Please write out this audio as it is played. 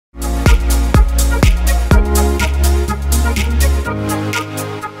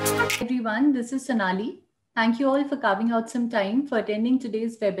everyone, this is Sonali. Thank you all for carving out some time for attending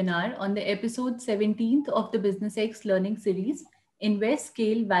today's webinar on the episode 17th of the Business X Learning Series, Invest,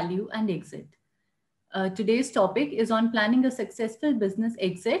 Scale, Value and Exit. Today's topic is on planning a successful business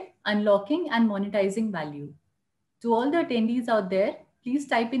exit, unlocking and monetizing value. To all the attendees out there, please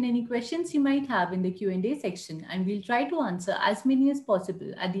type in any questions you might have in the Q&A section and we'll try to answer as many as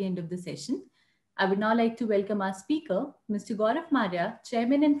possible at the end of the session. I would now like to welcome our speaker, Mr. Gaurav Marya,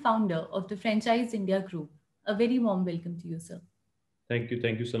 Chairman and Founder of the Franchise India Group. A very warm welcome to you, sir. Thank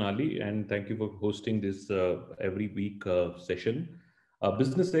you, Sonali, and thank you for hosting this every week session.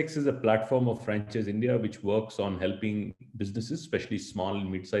 Business X is a platform of Franchise India which works on helping businesses, especially small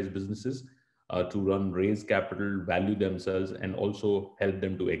and mid-sized businesses, raise capital, value themselves, and also help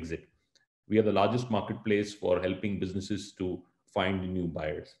them to exit. We are the largest marketplace for helping businesses to find new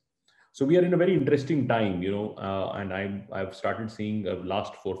buyers. So we are in a very interesting time, and I've started seeing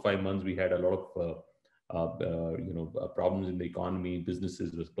last 4 or 5 months we had a lot of problems in the economy,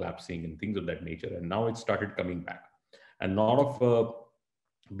 businesses was collapsing and things of that nature, and now it started coming back, and a lot of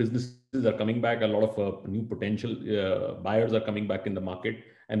businesses are coming back, a lot of new potential buyers are coming back in the market,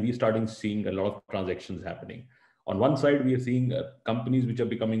 and we're starting seeing a lot of transactions happening. On one side, we are seeing companies which are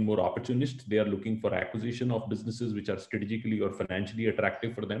becoming more opportunist. They are looking for acquisition of businesses which are strategically or financially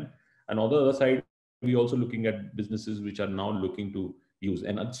attractive for them. And on the other side, we're also looking at businesses which are now looking to use.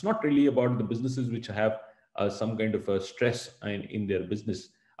 And it's not really about the businesses which have some kind of a stress in their business.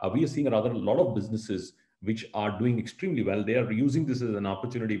 We are seeing a lot of businesses which are doing extremely well. They are using this as an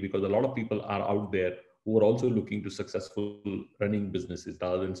opportunity because a lot of people are out there who are also looking to successful running businesses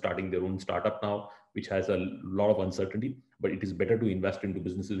rather than starting their own startup now, which has a lot of uncertainty, but it is better to invest into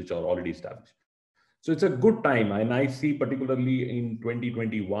businesses which are already established. So it's a good time. And I see particularly in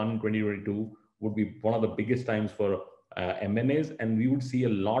 2021, 2022 would be one of the biggest times for M&As, and we would see a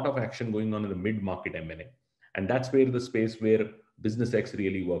lot of action going on in the mid-market M&A. And that's where the space where Business X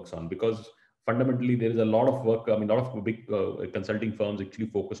really works on, because fundamentally there is a lot of work. I mean, a lot of big consulting firms actually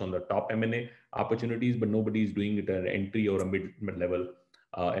focus on the top M&A opportunities, but nobody is doing it at an entry or a mid-level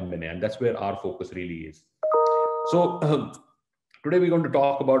M&A. And that's where our focus really is. So today we're going to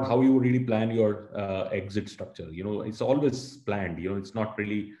talk about how you really plan your exit structure. It's always planned. It's not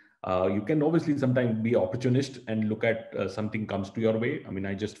really, you can obviously sometimes be opportunist and look at something comes to your way. I mean,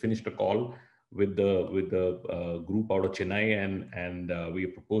 I just finished a call with the group out of Chennai, and we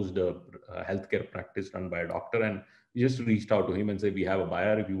proposed a healthcare practice run by a doctor, and we just reached out to him and said, we have a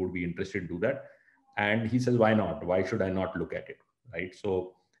buyer if you would be interested, do that. And he says, why not? Why should I not look at it? Right?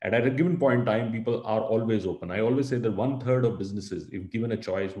 So at a given point in time, people are always open. I always say that 1/3 of businesses, if given a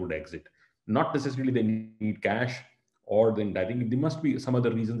choice, would exit. Not necessarily they need cash, or then I think there must be some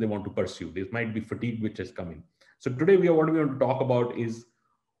other reasons they want to pursue. There might be fatigue which has come in. So today what we want to talk about is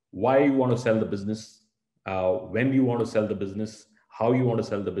why you want to sell the business, when you want to sell the business, how you want to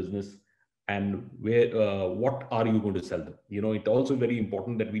sell the business, and what are you going to sell them. It's also very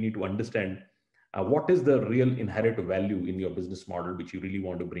important that we need to understand what is the real inherent value in your business model, which you really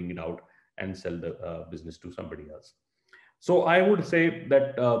want to bring it out and sell the business to somebody else. So I would say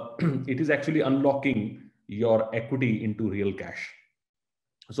that it is actually unlocking your equity into real cash.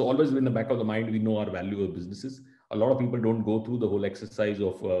 So always in the back of the mind, we know our value of businesses. A lot of people don't go through the whole exercise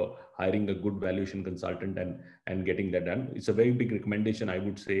of hiring a good valuation consultant and getting that done. It's a very big recommendation, I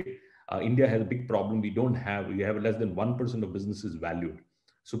would say. India has a big problem. We have less than 1% of businesses valued.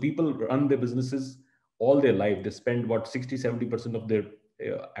 So people run their businesses all their life. They spend about 60-70% of their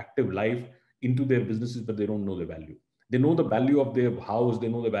active life into their businesses, but they don't know the value. They know the value of their house. They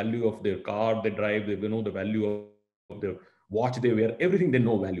know the value of their car they drive. They know the value of their watch they wear. Everything they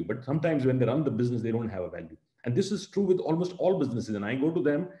know value. But sometimes when they run the business, they don't have a value. And this is true with almost all businesses. And I go to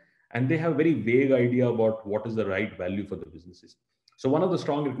them and they have very vague idea about what is the right value for the businesses. So one of the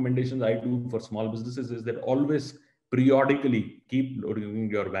strong recommendations I do for small businesses is that always periodically keep looking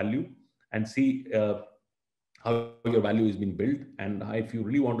your value and see how your value is being built. And if you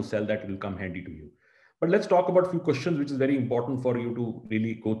really want to sell that, it will come handy to you. But let's talk about a few questions, which is very important for you to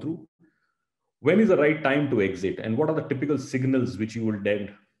really go through. When is the right time to exit? And what are the typical signals which you will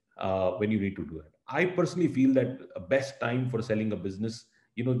then when you need to do it? I personally feel that a best time for selling a business,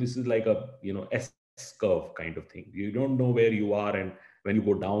 this is like a, S curve kind of thing. You don't know where you are, and when you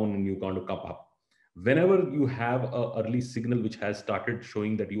go down and you kind of come up. Whenever you have an early signal which has started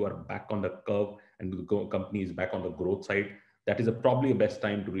showing that you are back on the curve and the company is back on the growth side, that is probably a best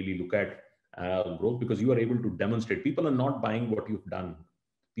time to really look at growth, because you are able to demonstrate. People are not buying what you've done.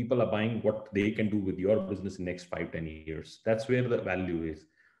 People are buying what they can do with your business in the next 5-10 years. That's where the value is.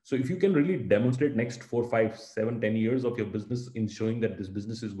 So if you can really demonstrate next 4, 5, 7, 10 years of your business in showing that this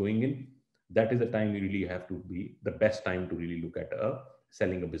business is going in, that is the time you really have to be the best time to really look at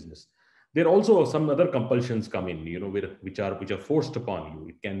selling a business. There are also some other compulsions come in, which are forced upon you.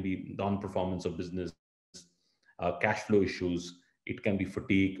 It can be non-performance of business, cash flow issues. It can be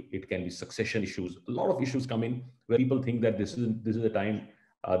fatigue. It can be succession issues. A lot of issues come in where people think that this is the time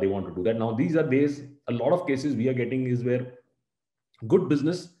they want to do that. Now these are days. A lot of cases we are getting is where good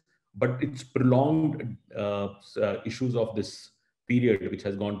business, but it's prolonged issues of this period, which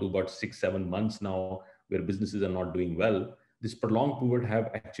has gone to about 6 7 months now, where businesses are not doing well. This prolonged period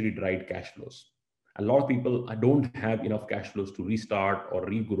have actually dried cash flows. A lot of people don't have enough cash flows to restart or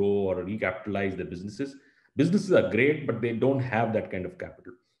regrow or recapitalize their businesses. Businesses are great, but they don't have that kind of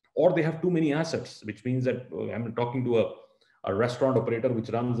capital, or they have too many assets, which means that I'm talking to a restaurant operator which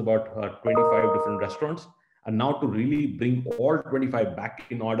runs about 25 different restaurants, and now to really bring all 25 back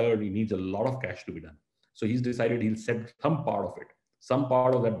in order, he needs a lot of cash to be done. So he's decided he'll sell some part of it. Some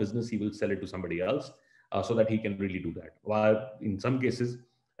part of that business, he will sell it to somebody else so that he can really do that. While in some cases,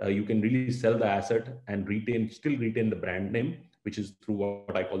 you can really sell the asset and still retain the brand name, which is through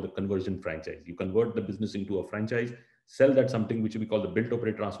what I call the conversion franchise. You convert the business into a franchise, sell that something which we call the build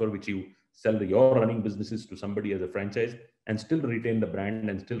operate transfer, which you sell your running businesses to somebody as a franchise and still retain the brand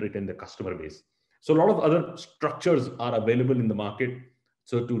and still retain the customer base. So a lot of other structures are available in the market.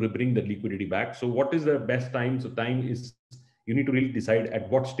 So to bring the liquidity back. So what is the best time? So time is, you need to really decide at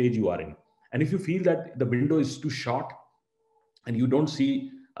what stage you are in. And if you feel that the window is too short and you don't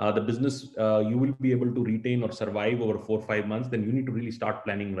see the business you will be able to retain or survive over 4 5 months, then you need to really start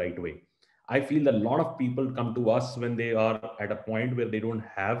planning right away. I feel that a lot of people come to us when they are at a point where they don't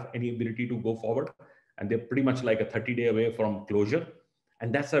have any ability to go forward, and they're pretty much like a 30-day away from closure.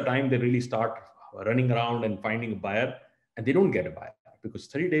 And that's the time they really start running around and finding a buyer, and they don't get a buyer because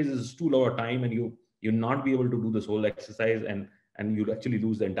 30 days is too low a time, and you not be able to do this whole exercise, and you'll actually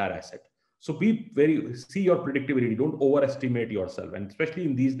lose the entire asset. So see your predictability. Don't overestimate yourself. And especially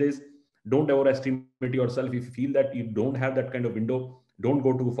in these days, don't overestimate yourself. If you feel that you don't have that kind of window, don't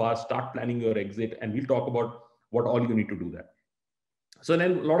go too fast. Start planning your exit. And we'll talk about what all you need to do that. So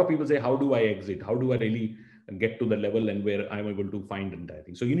then a lot of people say, how do I exit? How do I really get to the level and where I'm able to find entire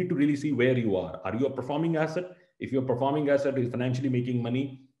thing? So you need to really see where you are. Are you a performing asset? If your performing asset is financially making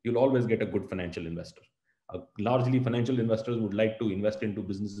money, you'll always get a good financial investor. Largely financial investors would like to invest into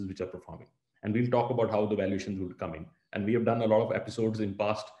businesses which are performing. And we'll talk about how the valuations would come in. And we have done a lot of episodes in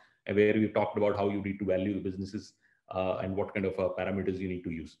past where we've talked about how you need to value the businesses and what kind of parameters you need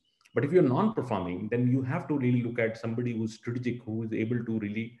to use. But if you're non-performing, then you have to really look at somebody who's strategic, who is able to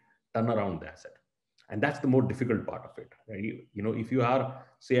really turn around the asset. And that's the more difficult part of it. Right? If you are,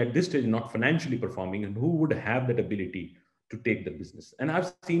 say, at this stage, not financially performing, and who would have that ability to take the business? And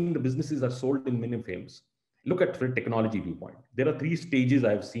I've seen the businesses are sold in many firms. Look at the technology viewpoint. There are 3 stages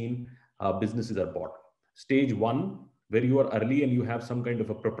I've seen businesses are bought. Stage one, where you are early and you have some kind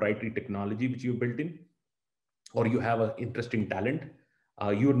of a proprietary technology which you built in, or you have an interesting talent,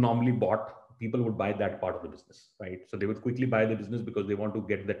 you would normally bought, people would buy that part of the business, right? So they would quickly buy the business because they want to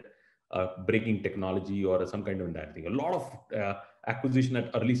get that breaking technology or some kind of entire thing. A lot of acquisition at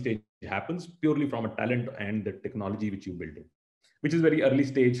early stage happens purely from a talent and the technology which you build in, which is very early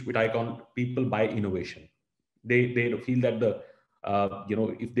stage, which I call people buy innovation. They feel that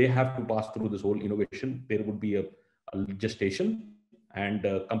if they have to pass through this whole innovation, there would be a gestation, and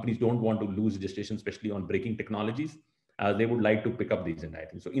companies don't want to lose gestation, especially on breaking technologies. They would like to pick up these entire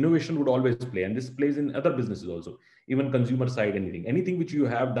things. So innovation would always play, and this plays in other businesses also, even consumer side, anything which you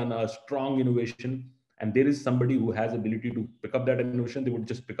have done a strong innovation, and there is somebody who has ability to pick up that innovation, they would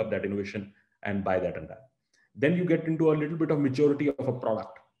just pick up that innovation and buy that and that. Then you get into a little bit of maturity of a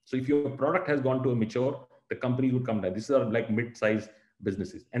product. So if your product has gone to a mature, the company would come down. These are like mid-size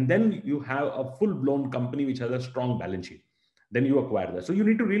businesses. And then you have a full-blown company which has a strong balance sheet. Then you acquire that. So you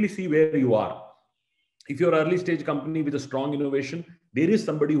need to really see where you are. If you're an early stage company with a strong innovation, there is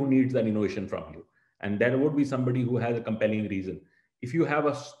somebody who needs that innovation from you. And there would be somebody who has a compelling reason. If you have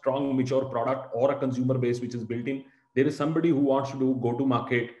a strong, mature product or a consumer base which is built in, there is somebody who wants to do go to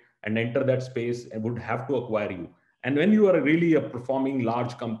market and enter that space and would have to acquire you. And when you are really a performing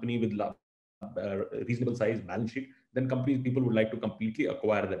large company with reasonable size balance sheet, then people would like to completely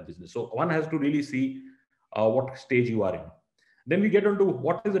acquire that business. So one has to really see what stage you are in. Then we get into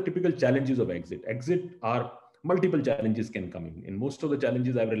what is the typical challenges of exit. Exit are multiple challenges can come in. And most of the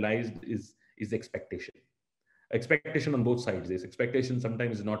challenges I've realized is expectation. Expectation on both sides. This expectation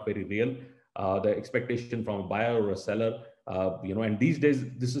sometimes is not very real. The expectation from a buyer or a seller, and these days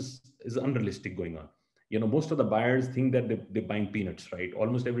this is unrealistic going on. Most of the buyers think that they're buying peanuts, right?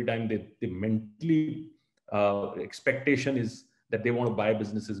 Almost every time they mentally expectation is that they want to buy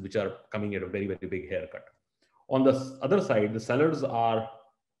businesses which are coming at a very, very big haircut. On the other side, the sellers are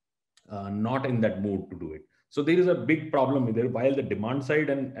not in that mood to do it. So there is a big problem with it. While the demand side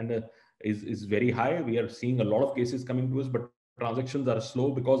is very high, we are seeing a lot of cases coming to us, but transactions are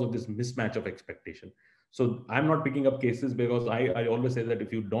slow because of this mismatch of expectation. So I'm not picking up cases because I always say that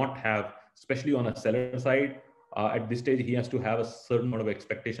if you don't have, especially on a seller side, at this stage, he has to have a certain amount of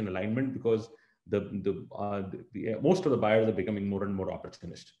expectation alignment, because most of the buyers are becoming more and more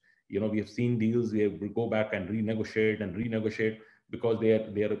opportunist. We have seen deals where we go back and renegotiate because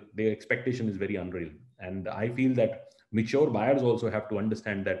their expectation is very unreal. And I feel that mature buyers also have to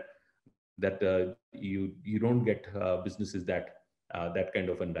understand that you don't get businesses that kind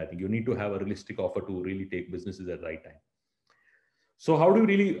of, and I think you need to have a realistic offer to really take businesses at the right time. So how do you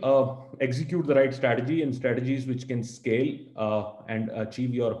really execute the right strategy and strategies which can scale and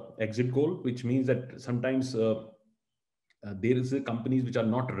achieve your exit goal? Which means that sometimes there is companies which are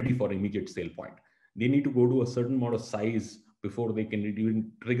not ready for immediate sale point. They need to go to a certain amount of size before they can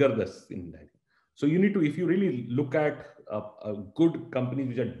even trigger this in that. So you need to, if you really look at good companies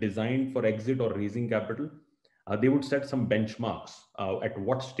which are designed for exit or raising capital, they would set some benchmarks at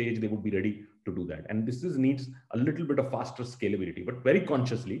what stage they would be ready to do that. And this needs a little bit of faster scalability, but very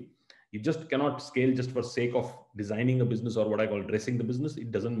consciously. You just cannot scale just for sake of designing a business, or what I call dressing the business.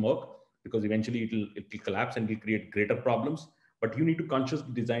 It doesn't work, because eventually it'll collapse and it'll create greater problems. But you need to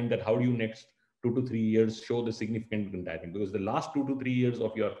consciously design that how do you next 2 to 3 years show the significant thing, because the last 2 to 3 years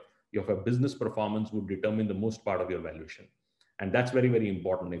of your business performance would determine the most part of your valuation. And that's very, very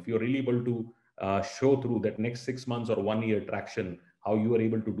important. If you're really able to show through that next 6 months or 1 year traction, how you are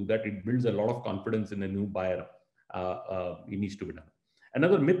able to do that, it builds a lot of confidence in a new buyer. It needs to be done.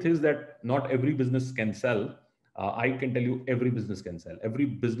 Another myth is that not every business can sell. I can tell you every business can sell. Every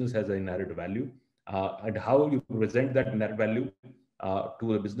business has an inherent value. And how you present that inherent value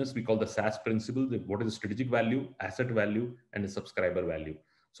to a business, we call the SAS principle. What is the strategic value, asset value, and the subscriber value.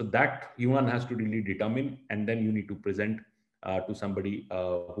 So that human has to really determine, and then you need to present to somebody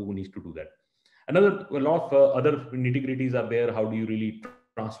who needs to do that. A lot of other nitty-gritties are there. How do you really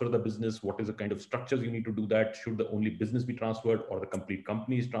transfer the business? What is the kind of structures you need to do that? Should the only business be transferred, or the complete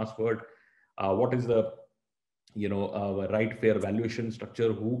company is transferred? What is the right fair valuation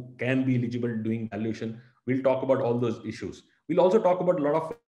structure? Who can be eligible doing valuation? We'll talk about all those issues. We'll also talk about a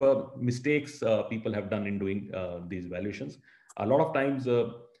lot of mistakes people have done in doing these valuations. A lot of times,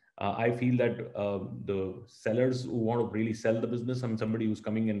 I feel that the sellers who want to really sell the business, and somebody who's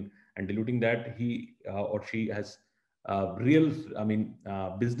coming in and diluting that, he or she has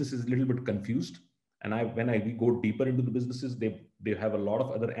business is a little bit confused. And when we go deeper into the businesses, they have a lot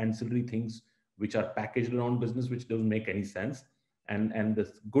of other ancillary things which are packaged around business, which doesn't make any sense. And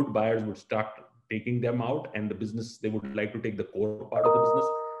the good buyers would start taking them out, and the business, they would like to take the core part of the business.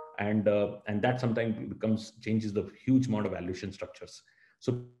 And that sometimes changes the huge amount of valuation structures.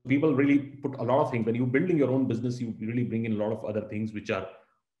 So people really put a lot of things. When you're building your own business, you really bring in a lot of other things which are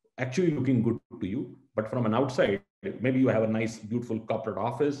actually looking good to you. But from an outside, maybe you have a nice, beautiful corporate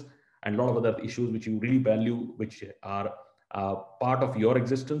office and a lot of other issues which you really value, which are part of your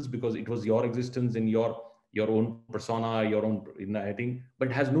existence, because it was your existence in your own persona, your own, I think, but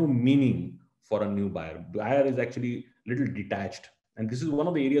it has no meaning for a new buyer. Buyer is actually a little detached. And this is one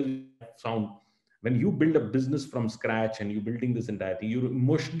of the areas I found. When you build a business from scratch and you're building this entire thing, you're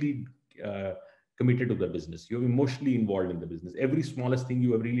emotionally committed to the business. You're emotionally involved in the business. Every smallest thing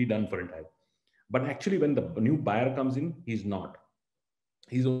you have really done for it. But actually, when the new buyer comes in, he's not.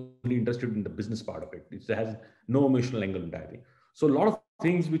 He's only interested in the business part of it. It has no emotional angle entirely. So a lot of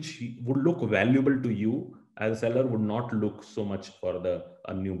things which would look valuable to you as a seller would not look so much for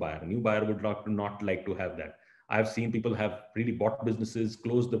a new buyer. A new buyer would not like to have that. I've seen people have really bought businesses,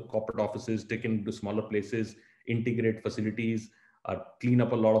 closed the corporate offices, taken to smaller places, integrate facilities, clean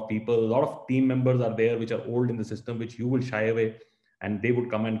up a lot of people. A lot of team members are there which are old in the system, which you will shy away, and they would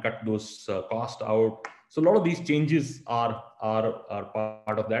come and cut those costs out. So a lot of these changes are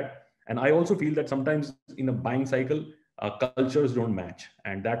part of that. And I also feel that sometimes in a buying cycle, cultures don't match,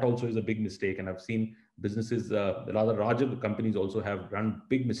 and that also is a big mistake. And I've seen businesses, the rather larger companies also have run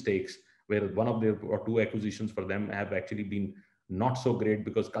big mistakes, where one of their or two acquisitions for them have actually been not so great,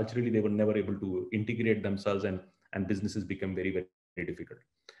 because culturally they were never able to integrate themselves, and businesses become very, very difficult.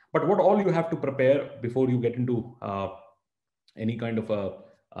 But what all you have to prepare before you get into any kind of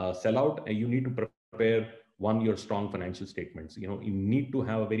a sellout, you need to prepare your strong financial statements. You need to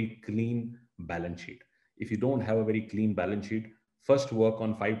have a very clean balance sheet. If you don't have a very clean balance sheet, first work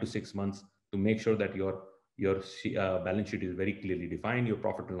on 5 to 6 months to make sure that your balance sheet is very clearly defined. Your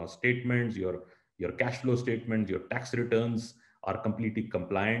profit and loss statements, your cash flow statements, your tax returns, are completely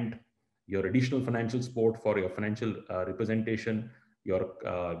compliant, your additional financial support for your financial representation, your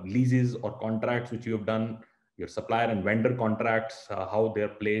leases or contracts which you have done, your supplier and vendor contracts, how they're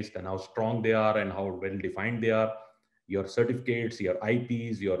placed and how strong they are and how well defined they are, your certificates, your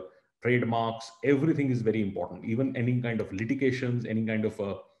IPs, your trademarks, everything is very important. Even any kind of litigations, any kind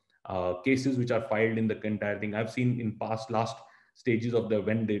of cases which are filed in the entire thing. I've seen in past last stages of the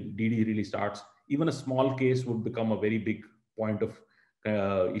when the DD really starts, even a small case would become a very big point of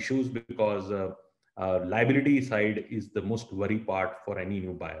issues because liability side is the most worry part for any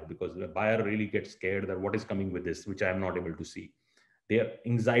new buyer, because the buyer really gets scared that what is coming with this, which I am not able to see. Their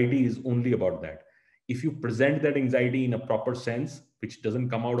anxiety is only about that. If you present that anxiety in a proper sense, which doesn't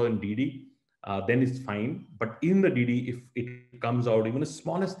come out on DD, then it's fine. But in the DD, if it comes out, even the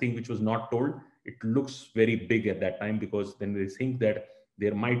smallest thing which was not told, it looks very big at that time, because then they think that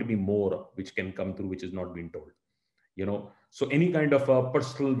there might be more which can come through which is not being told. So any kind of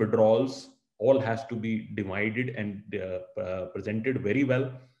personal withdrawals all has to be divided and presented very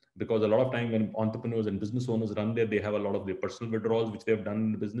well, because a lot of time when entrepreneurs and business owners run there, they have a lot of their personal withdrawals which they have done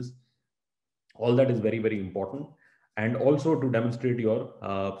in the business. All that is very, very important. And also to demonstrate your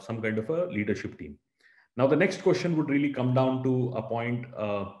some kind of a leadership team. Now the next question would really come down to a point,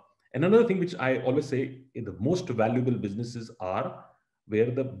 another thing which I always say, the most valuable businesses are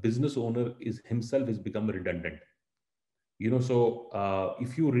where the business owner is himself is become redundant. So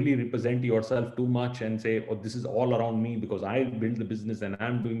if you really represent yourself too much and say, oh, this is all around me because I build the business and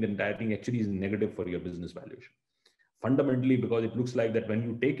I'm doing the entire thing, actually is negative for your business valuation. Fundamentally, because it looks like that when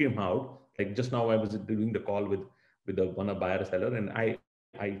you take him out, like just now I was doing the call with one of buyer seller, and I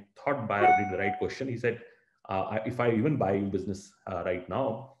thought buyer did the right question. He said, if I even buy you business right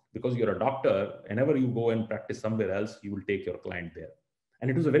now, because you're a doctor, whenever you go and practice somewhere else, you will take your client there.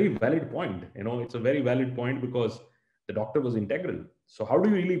 And it was a very valid point. It's a very valid point, because the doctor was integral. So how do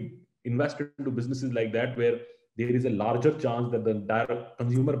you really invest into businesses like that, where there is a larger chance that the entire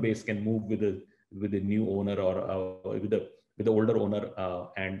consumer base can move with a new owner, or with the older owner,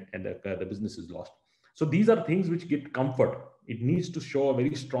 and the business is lost. So these are things which get comfort. It needs to show a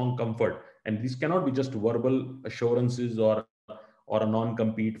very strong comfort, and these cannot be just verbal assurances, or a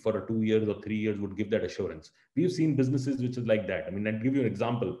non-compete for 2 years or 3 years would give that assurance. We've seen businesses which is like that. I mean, I'll give you an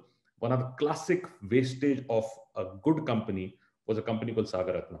example. One of the classic wastage of a good company was a company called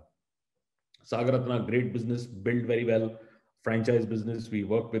Sagaratna. Sagaratna, great business, built very well, franchise business. We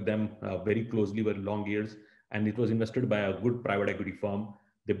worked with them very closely for long years, and it was invested by a good private equity firm.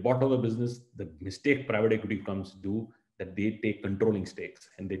 They bought over business. The mistake private equity firms do, that they take controlling stakes,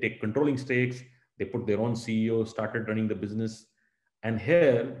 and they take controlling stakes. They put their own CEO, started running the business, and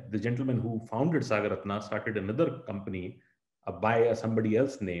here the gentleman who founded Sagaratna started another company by somebody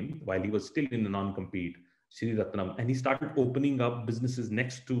else's name while he was still in the non-compete, Sri Ratnam, and he started opening up businesses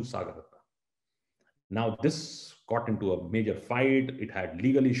next to Sagaratna. Now, this got into a major fight. It had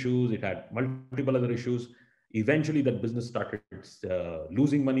legal issues. It had multiple other issues. Eventually, that business started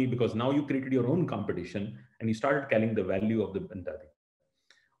losing money, because now you created your own competition and you started calling the value of the entire thing.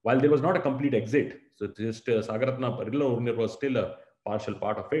 While there was not a complete exit, so just Sagaratna original owner was still a partial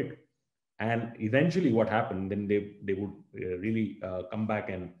part of it. And eventually, what happened? Then they would really come back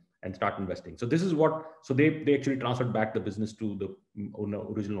and start investing. So this is what. So they actually transferred back the business to the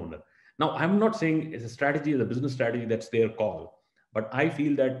original owner. Now, I'm not saying it's a strategy, as a business strategy, that's their call, but I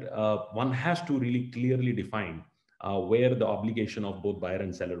feel that one has to really clearly define where the obligation of both buyer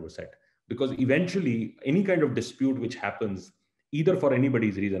and seller was set, because eventually, any kind of dispute which happens, either for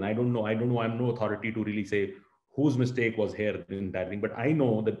anybody's reason, I don't know, I'm no authority to really say whose mistake was here in that thing, but I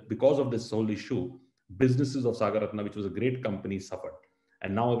know that because of this whole issue, businesses of Sagaratna, which was a great company, suffered.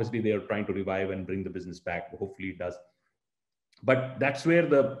 And now obviously they are trying to revive and bring the business back. Hopefully it does. But that's where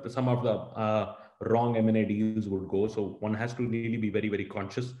the some of the wrong M&A deals would go. So one has to really be very, very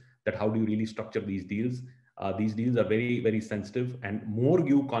conscious that how do you really structure these deals. These deals are very, very sensitive, and more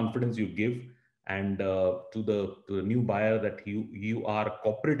you confidence you give, and to the new buyer, that you are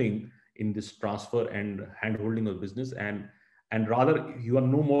cooperating in this transfer and hand-holding of business, and rather you are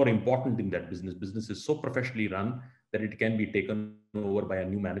no more important in that business. Business is so professionally run that it can be taken over by a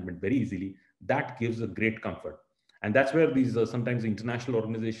new management very easily. That gives a great comfort. And that's where these sometimes international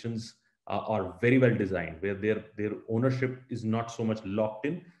organizations are very well designed, where their ownership is not so much locked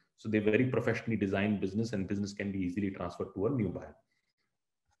in. So they very professionally design business, and business can be easily transferred to a new buyer.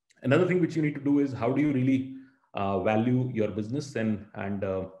 Another thing which you need to do is, how do you really value your business, and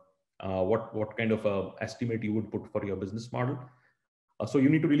what kind of estimate you would put for your business model. So you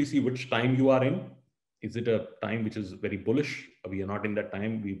need to really see which time you are in. Is it a time which is very bullish? We are not in that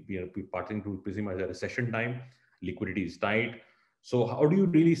time. We are passing through pretty much a recession time. Liquidity is tight. So how do you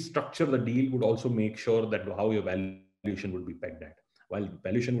really structure the deal would also make sure that how your valuation would be pegged at. While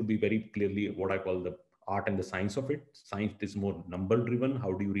valuation would be very clearly what I call the art and the science of it. Science is more number driven.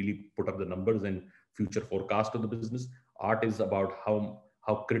 How do you really put up the numbers and future forecast of the business? Art is about how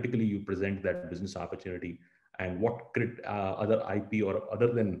critically you present that business opportunity and what other IP or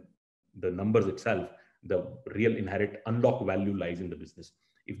other than the numbers itself, the real inherent unlock value lies in the business.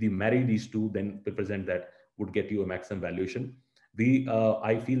 If we marry these two, then we present that would get you a maximum valuation.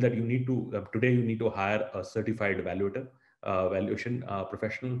 I feel that you need to today you need to hire a certified evaluator, valuation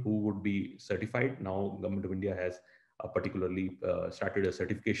professional who would be certified. Now government of India has particularly started a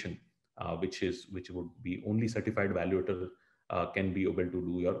certification which would be only certified evaluator can be able to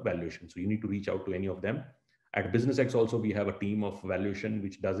do your valuation. So you need to reach out to any of them. At BusinessX also we have a team of valuation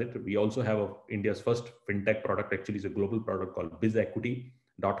which does it. We also have India's first fintech product, actually is a global product called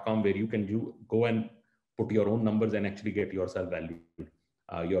bizequity.com, where you can go and put your own numbers and actually get yourself valued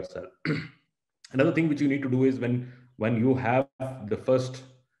yourself. Another thing which you need to do is when you have the first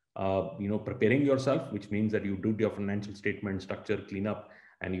preparing yourself, which means that you do your financial statement structure cleanup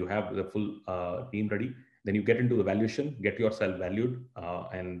and you have the full team ready, then you get into the valuation, get yourself valued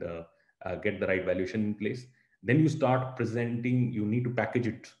and get the right valuation in place. Then you start presenting, you need to package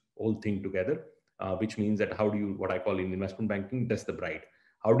it all thing together, which means that how do you, what I call in investment banking, dress the bride.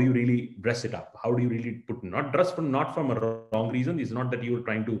 How do you really dress it up? How do you really put, not dress from, not from a wrong reason. It's not that you're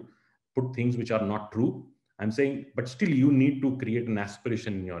trying to put things which are not true. I'm saying, but still you need to create an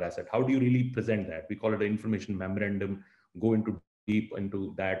aspiration in your asset. How do you really present that? We call it an information memorandum. Go into deep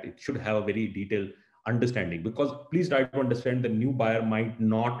into that. It should have a very detailed understanding, because please try to understand the new buyer might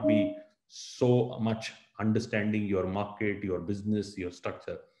not be so much understanding your market, your business, your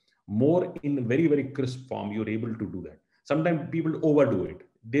structure. More in very, very crisp form, you're able to do that. Sometimes people overdo it.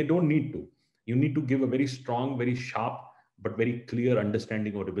 They don't need to. You need to give a very strong, very sharp, but very clear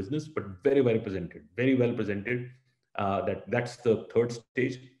understanding of the business, but very, very presented, very well presented. That's the third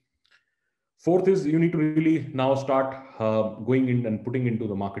stage. Fourth is you need to really now start going in and putting into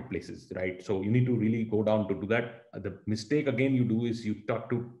the marketplaces, right? So you need to really go down to do that. The mistake again you do is you talk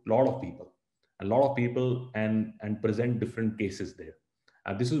to a lot of people, and present different cases there.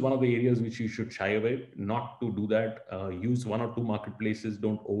 This is one of the areas which you should shy away not to do that. Use one or two marketplaces.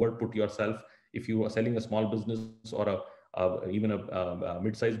 Don't overput yourself. If you are selling a small business or even a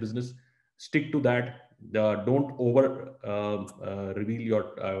mid-sized business, stick to that. Don't over reveal your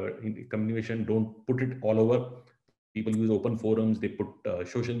communication. Don't put it all over. People use open forums, they put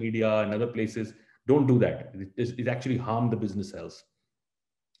social media and other places. Don't do that. It actually harm the business else.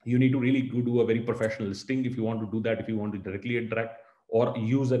 You need to really do a very professional listing if you want to do that, if you want to directly interact, or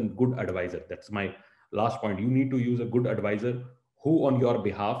use a good advisor. That's my last point. You need to use a good advisor who on your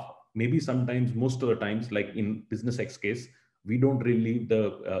behalf, maybe sometimes, most of the times, like in business X case, we don't really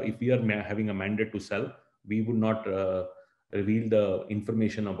the if we are having a mandate to sell, we would not reveal the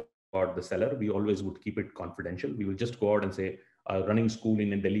information about the seller. We always would keep it confidential. We will just go out and say running school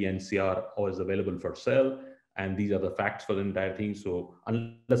in Delhi NCR or is available for sale, and these are the facts for the entire thing. So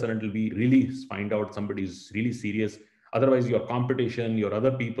unless and until we really find out somebody is really serious, otherwise your competition, your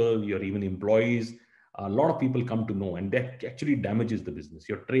other people, your even employees, a lot of people come to know, and that actually damages the business.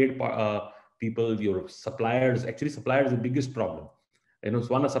 Your people, your suppliers, actually suppliers is the biggest problem. So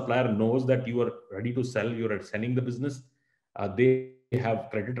when a supplier knows that you are ready to sell, you are selling the business, they have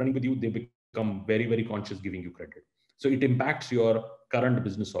credit running with you, they become very, very conscious giving you credit. So it impacts your current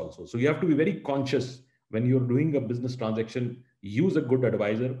business also. So you have to be very conscious when you're doing a business transaction. Use a good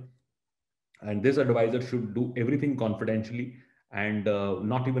advisor, and this advisor should do everything confidentially, and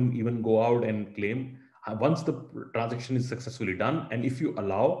not even go out and claim. Once the transaction is successfully done, and if you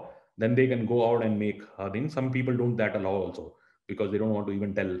allow, then they can go out and make things. Some people don't that allow also, because they don't want to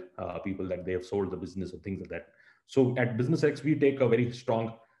even tell people that they have sold the business or things like that. So at business X we take a very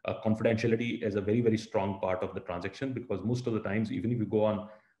strong confidentiality as a very, very strong part of the transaction, because most of the times, even if you go on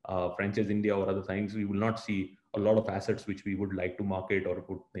franchise India or other things, we will not see a lot of assets which we would like to market or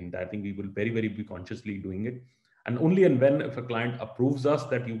put in that thing. We will very, very be consciously doing it. And only and when if a client approves us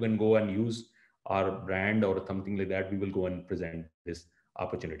that you can go and use our brand or something like that, we will go and present this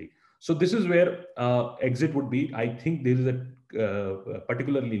opportunity. So this is where exit would be. I think there is a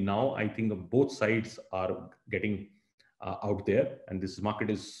particularly now, I think both sides are getting out there, and this market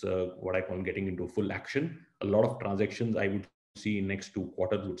is what I call getting into full action. A lot of transactions I would see in next 2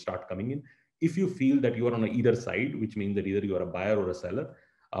 quarters would start coming in. If you feel that you are on either side, which means that either you are a buyer or a seller,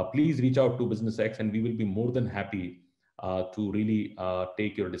 please reach out to business X, and we will be more than happy to really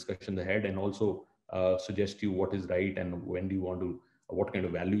take your discussion ahead, and also suggest you what is right, and when do you want to, what kind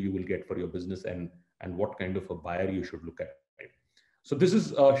of value you will get for your business, and what kind of a buyer you should look at. So this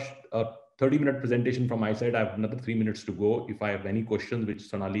is a 30-minute presentation from my side. I have another 3 minutes to go. If I have any questions, which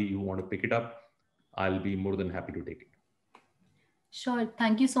Sonali, you want to pick it up, I'll be more than happy to take it. Sure.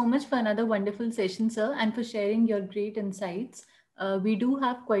 Thank you so much for another wonderful session, sir, and for sharing your great insights. We do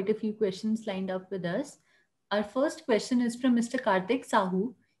have quite a few questions lined up with us. Our first question is from Mr. Karthik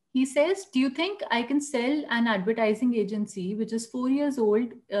Sahu. He says, do you think I can sell an advertising agency which is 4 years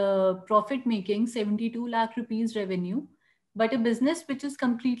old, profit making 72 lakh rupees revenue, but a business which is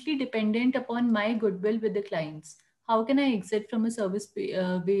completely dependent upon my goodwill with the clients? How can I exit from a service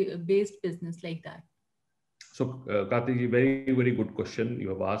based business like that? So, Karthik, very, very good question you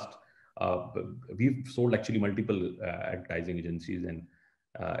have asked. We've sold actually multiple advertising agencies, and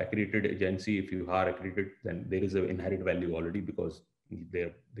accredited agency, if you are accredited, then there is an inherent value already, because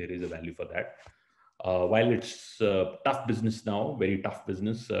there is a value for that. While it's tough business now, very tough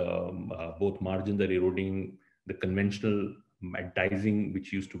business, both margins are eroding. The conventional advertising,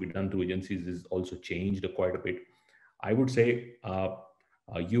 which used to be done through agencies, is also changed quite a bit. I would say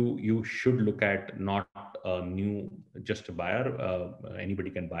you should look at not a new just a buyer. Anybody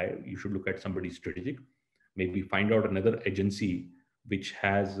can buy. You should look at somebody strategic. Maybe find out another agency which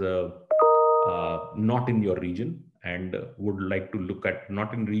has not in your region, and would like to look at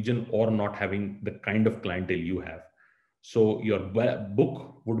not in region, or not having the kind of clientele you have. So your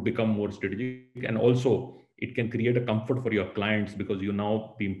book would become more strategic, and also it can create a comfort for your clients, because you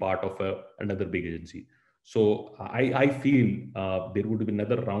now being part of another big agency. So I feel there would be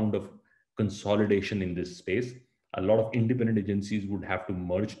another round of consolidation in this space. A lot of independent agencies would have to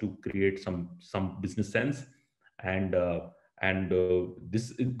merge to create some business sense, and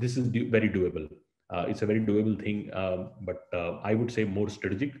this is very doable. It's a very doable thing, but I would say more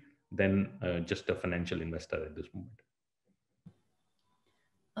strategic than just a financial investor at this moment.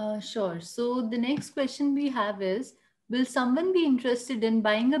 Sure. So the next question we have is, will someone be interested in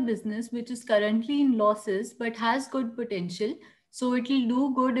buying a business which is currently in losses but has good potential? So it will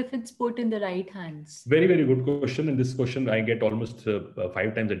do good if it's put in the right hands. Very, very good question. And this question I get almost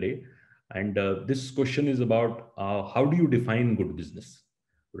 5 times a day. And this question is about how do you define good business?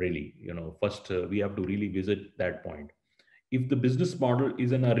 Really, first we have to really visit that point. If the business model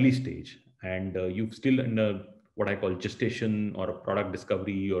is an early stage, and you've still in a what I call gestation, or a product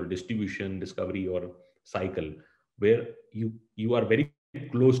discovery, or distribution discovery, or cycle, where you are very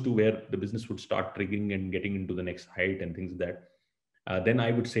close to where the business would start triggering and getting into the next height and things like that, then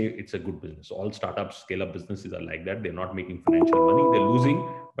I would say it's a good business. All startups, scale up businesses are like that. They're not making financial money, they're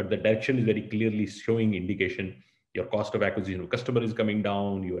losing, but the direction is very clearly showing indication. Your cost of acquisition of customer is coming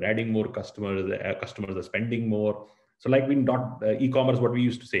down, you're adding more customers, customers are spending more. So like in e-commerce, what we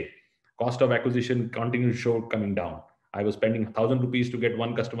used to say, cost of acquisition continues to show coming down. I was spending 1,000 rupees to get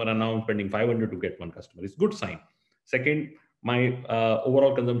one customer, and now I'm spending 500 to get one customer. It's good sign. Second, my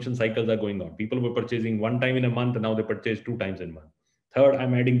overall consumption cycles are going on. People were purchasing one time in a month, and now they purchase 2 times in a month. Third,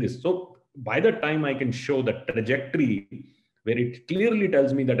 I'm adding this. So by the time I can show the trajectory where it clearly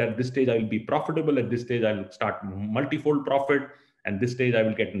tells me that at this stage I will be profitable, at this stage I'll start multifold profit, and this stage I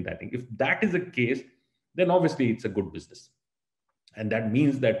will get in that thing. If that is the case, then obviously it's a good business. And that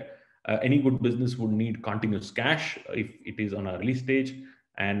means that any good business would need continuous cash if it is on an early stage.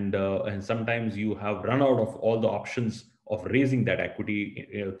 And sometimes you have run out of all the options of raising that equity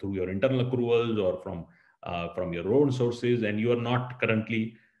through your internal accruals, or from your own sources, and you are not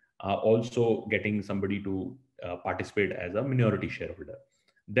currently also getting somebody to participate as a minority shareholder.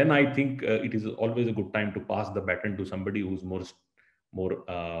 Then I think it is always a good time to pass the baton to somebody who's more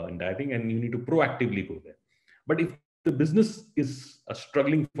in that thing, and you need to proactively go there. But if the business is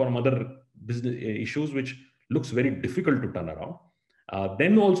struggling from other business issues, which looks very difficult to turn around,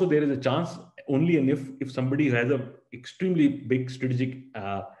 then also there is a chance, only and if somebody has a extremely big strategic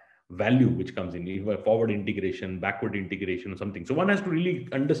value which comes in, if a forward integration, backward integration, or something. So one has to really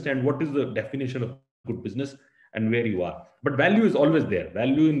understand what is the definition of good business and where you are. But value is always there.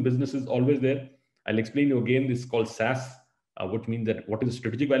 Value in business is always there. I'll explain you again. This is called SaaS, which means that what is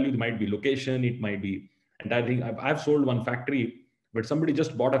strategic value? It might be location, it might be. And I think I've sold one factory, but somebody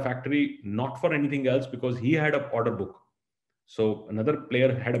just bought a factory not for anything else, because he had an order book. So another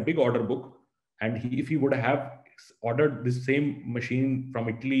player had a big order book, and if he would have ordered this same machine from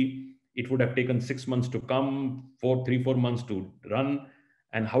Italy, it would have taken 6 months to come, 4 months to run.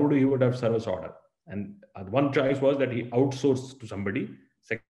 And how do he would have service order? And one choice was that he outsourced to somebody.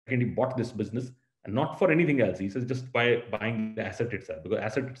 Second, he bought this business, and not for anything else. He says just by buying the asset itself, because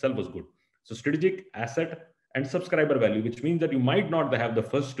asset itself was good. So strategic, asset, and subscriber value, which means that you might not have the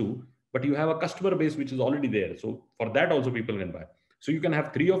first two, but you have a customer base which is already there. So for that also people can buy. So you can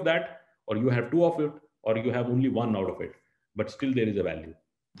have three of that, or you have two of it, or you have only one out of it. but still there is a value.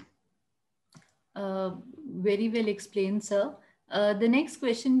 Uh, Very well explained, sir. The next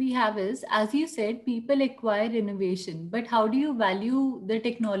question we have is, as you said, people acquire innovation, but how do you value the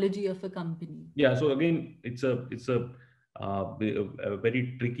technology of a company? Yeah, so again, a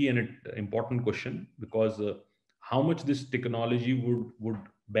very tricky and important question, because how much this technology would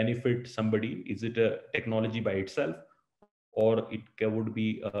benefit somebody? Is it a technology by itself, or would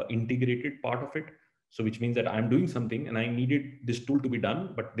be a integrated part of it? So which means that I'm doing something and I needed this tool to be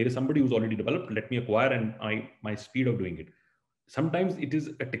done, but there is somebody who's already developed. Let me acquire, and my speed of doing it. Sometimes it is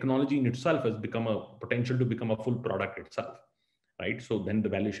a technology in itself has become a potential to become a full product itself, right? So then the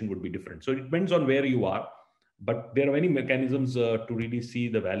valuation would be different. So it depends on where you are, but there are many mechanisms to really see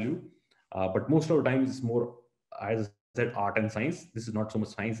the value. But most of the time, it's more, as I said, art and science. This is not so much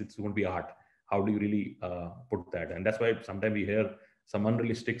science; it's going to be art. How do you really put that? And that's why sometimes we hear some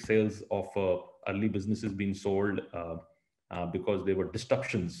unrealistic sales of early businesses being sold because there were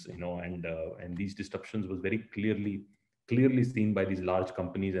disruptions, and these disruptions was very clearly seen by these large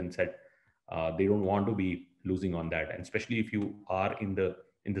companies, and said they don't want to be losing on that. And especially if you are in the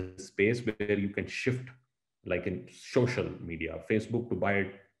space where you can shift, like in social media, Facebook to buy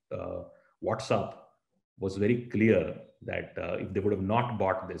WhatsApp, was very clear that if they would have not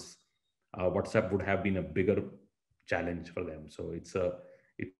bought this, WhatsApp would have been a bigger challenge for them. So it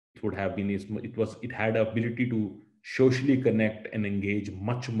would have been, it had the ability to socially connect and engage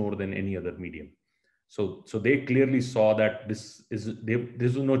much more than any other medium. So they clearly saw that this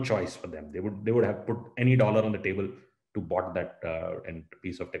was no choice for them. They would have put any dollar on the table to bought that and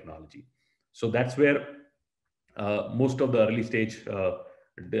piece of technology. So that's where most of the early stage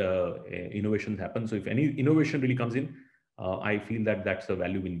innovations happen. So if any innovation really comes in, I feel that that's the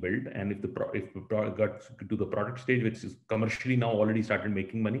value being built. And if the product got to the product stage, which is commercially now already started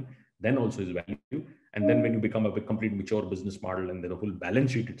making money, then also is value. And then when you become a complete mature business model, and then the whole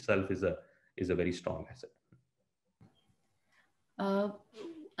balance sheet itself is a very strong asset. Uh,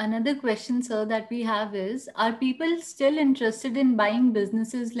 Another question, sir, that we have is, are people still interested in buying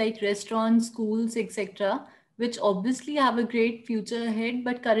businesses like restaurants, schools, etc., which obviously have a great future ahead,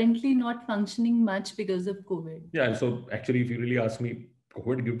 but currently not functioning much because of COVID? Yeah. So actually, if you really ask me,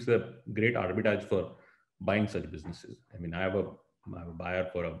 COVID gives a great arbitrage for buying such businesses. I mean, I have a buyer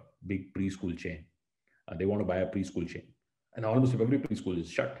for a big preschool chain. They want to buy a preschool chain, and almost every preschool is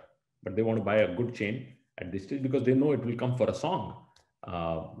shut. But they want to buy a good chain at this stage because they know it will come for a song.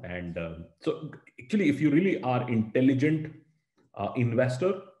 So actually, if you really are intelligent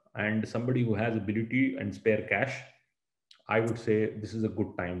investor and somebody who has ability and spare cash, I would say this is a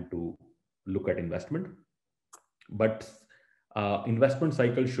good time to look at investment. But investment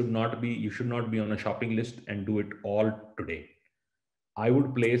cycle should not be, you should not be on a shopping list and do it all today. I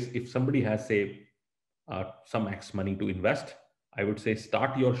would place, if somebody has, say, some X money to invest, I would say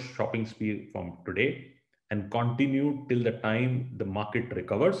start your shopping spree from today and continue till the time the market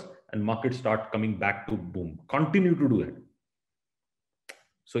recovers and market start coming back to boom. Continue to do that.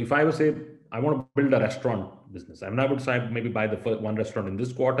 So if I would say I want to build a restaurant business, I mean, I would say maybe buy the first one restaurant in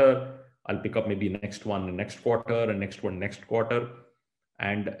this quarter. I'll pick up maybe next one in next quarter, and next one next quarter,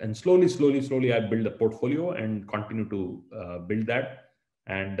 and slowly I build a portfolio and continue to build that.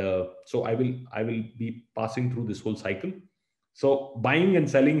 And so I will be passing through this whole cycle. So buying and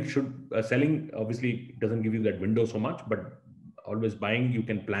selling should selling obviously doesn't give you that window so much, but always buying, you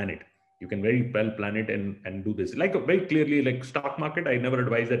can plan it. You can very well plan it and do this like very clearly. Like stock market, I never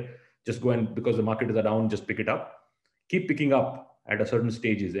advise that just go and because the market is down, just pick it up. Keep picking up at a certain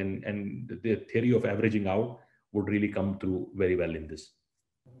stages, and the theory of averaging out would really come through very well in this.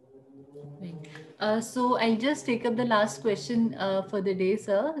 Right. So I'll just take up the last question for the day,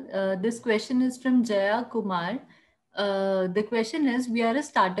 sir. This question is from Jaya Kumar. The question is, we are a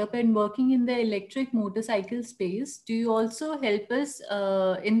startup and working in the electric motorcycle space. Do you also help us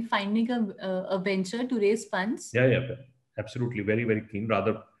in finding a venture to raise funds? Yeah, absolutely. Very, very keen.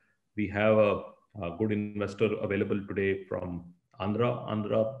 Rather, we have a good investor available today from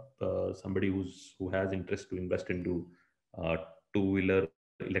Andhra, somebody who has interest to invest into uh, two-wheeler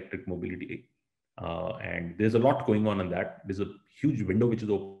electric mobility. And there's a lot going on that. There's a huge window which is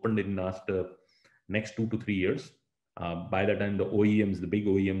opened in last next 2 to 3 years. By the time the OEMs, the big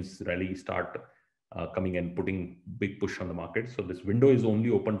OEMs, really start coming and putting big push on the market. So this window is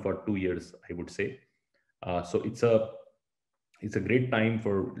only open for 2 years, I would say. So it's a great time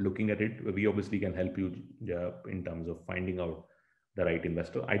for looking at it. We obviously can help you in terms of finding out the right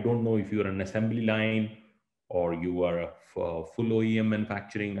investor. I don't know if you're an assembly line or you are a full OEM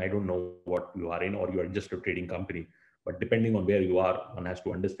manufacturing. I don't know what you are in, or you are just a trading company. But depending on where you are, one has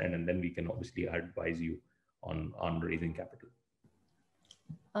to understand, and then we can obviously advise you on raising capital.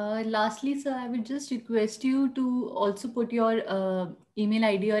 Lastly, sir, I would just request you to also put your email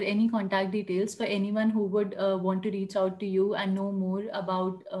ID or any contact details for anyone who would want to reach out to you and know more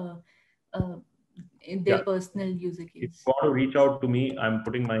about uh, their Yeah. personal user If case. you want to reach out to me, I'm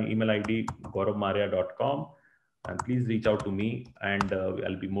putting my email ID gauravmarya.com, and please reach out to me, and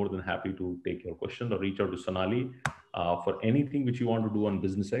I'll be more than happy to take your question, or reach out to Sonali for anything which you want to do on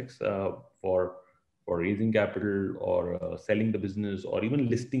BusinessX, for raising capital, or selling the business, or even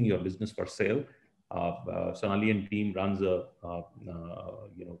listing your business for sale. Sonali and team runs a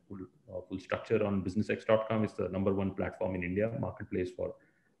full structure on businessx.com. It's the number one platform in India, marketplace for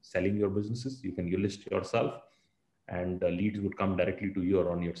selling your businesses. You list yourself, and leads would come directly to you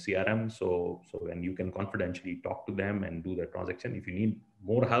or on your CRM. And you can confidentially talk to them and do the transaction. If you need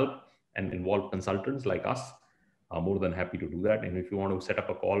more help and involve consultants like us, I'm more than happy to do that. And if you want to set up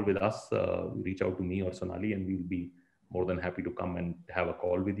a call with us, reach out to me or Sonali, and we'll be more than happy to come and have a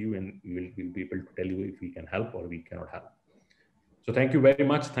call with you, and we'll be able to tell you if we can help or we cannot help. So thank you very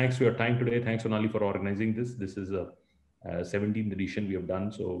much. Thanks for your time today. Thanks, Sonali, for organizing this. This is a 17th edition we have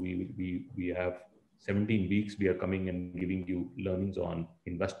done. So we have 17 weeks. We are coming and giving you learnings on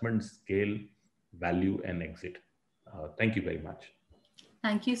investment, scale, value, and exit. Thank you very much.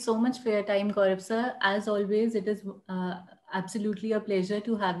 Thank you so much for your time, Gaurav sir. As always, it is absolutely a pleasure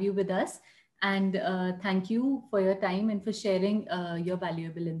to have you with us. And thank you for your time and for sharing your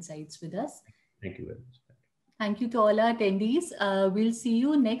valuable insights with us. Thank you very much. Thank you to all our attendees. We'll see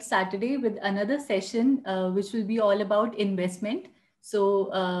you next Saturday with another session, which will be all about investment.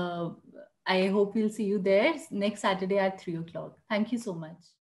 So I hope we'll see you there next Saturday at 3 o'clock. Thank you so much.